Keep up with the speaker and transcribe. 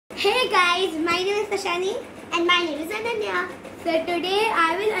Hey guys, my name is Tashani and my name is Ananya. So today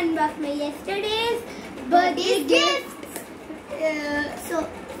I will unbox my yesterday's birthday gifts. So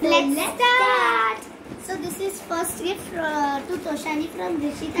let's start. So this is first gift to Toshani from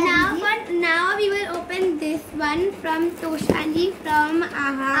Rishita. Now we will open this one from Toshani from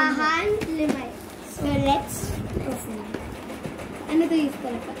Ahan Limai. So let's open it. And तो इस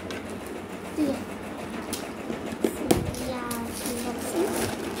तरह का.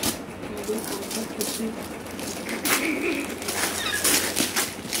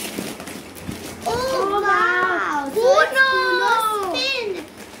 Oh wow! Uno spin.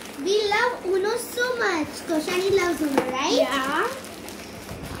 We love Uno so much. Toshani loves Uno, right? Yeah.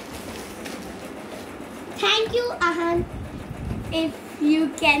 Thank you, Ahan. If you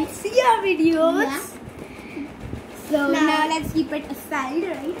can see our videos. Yeah. So now let's keep it aside,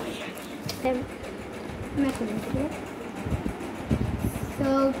 right? So let's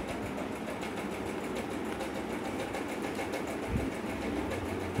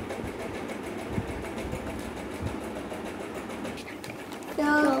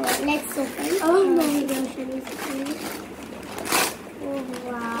open. Oh my gosh, oh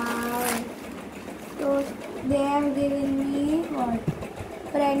wow. So they have given me what?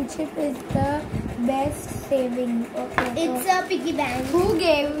 Friendship is the best saving. Okay. It's a piggy bank. Who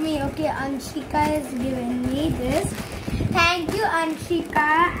gave me? Okay, Anshika has given me this. Thank you,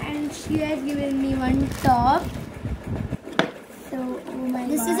 Anshika, and she has given me one top. So, oh my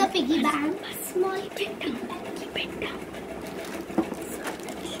This God. is a piggy bank. Small piggy bank. Keep it down.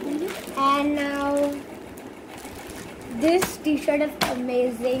 And now this t-shirt is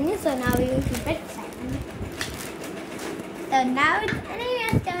amazing. So now we will keep it second. So now it's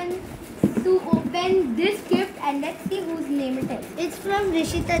Anya's turn to open this gift, and let's see whose name it is. It's from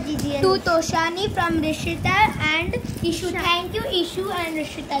Rishita Didi. To Toshani from Rishita and Ishu. Thank you, Ishu and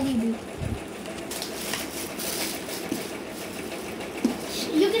Rishita Didi.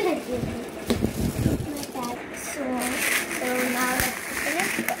 You can help me. So now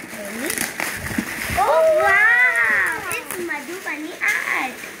let's open it. Oh wow! It's Madhubani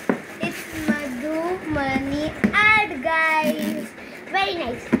art. It's Madhubani art, guys. Very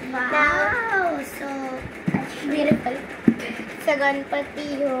nice. Wow. Now, So beautiful. So Ganpati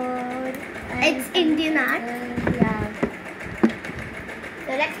here. it's Indian art. Yeah.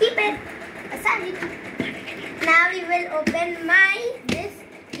 So let's keep it aside. Now we will open this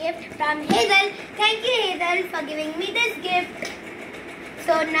gift from Hazel. Thank you, Hazel, for giving me this gift.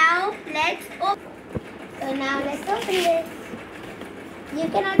 So now let's open. This. You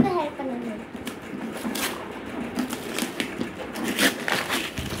can also help Ananya.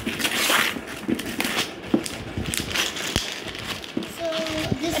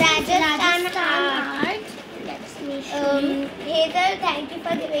 This Rajasthan is art. Let me show you. Hazel, thank you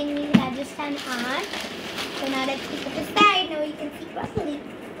for giving me Rajasthan art. So now let's keep it aside. Now you can see properly.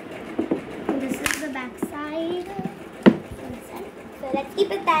 This is the back side. So let's keep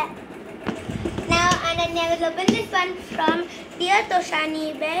it that. Now Ananya will open this one from Dear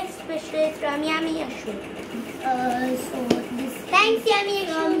Toshani. Best wishes from Yami Yashu. So this Thanks Yami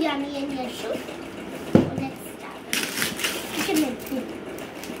from Yashu. Yami and Yashu. So let's start. You can make it.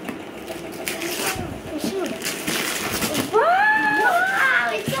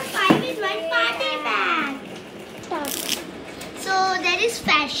 Wow! It's a 5-in-1 party bag. So there is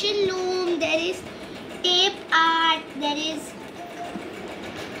fashion loom, there is tape art, there is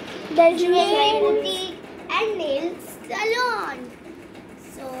jewelry boutique and nail salon.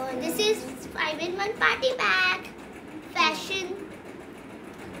 So this is 5-in-1 party bag, fashion,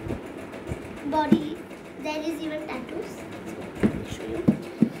 body. There is even tattoos. So, I'll show you.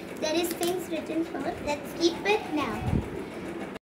 There is things written for. Let's keep it now.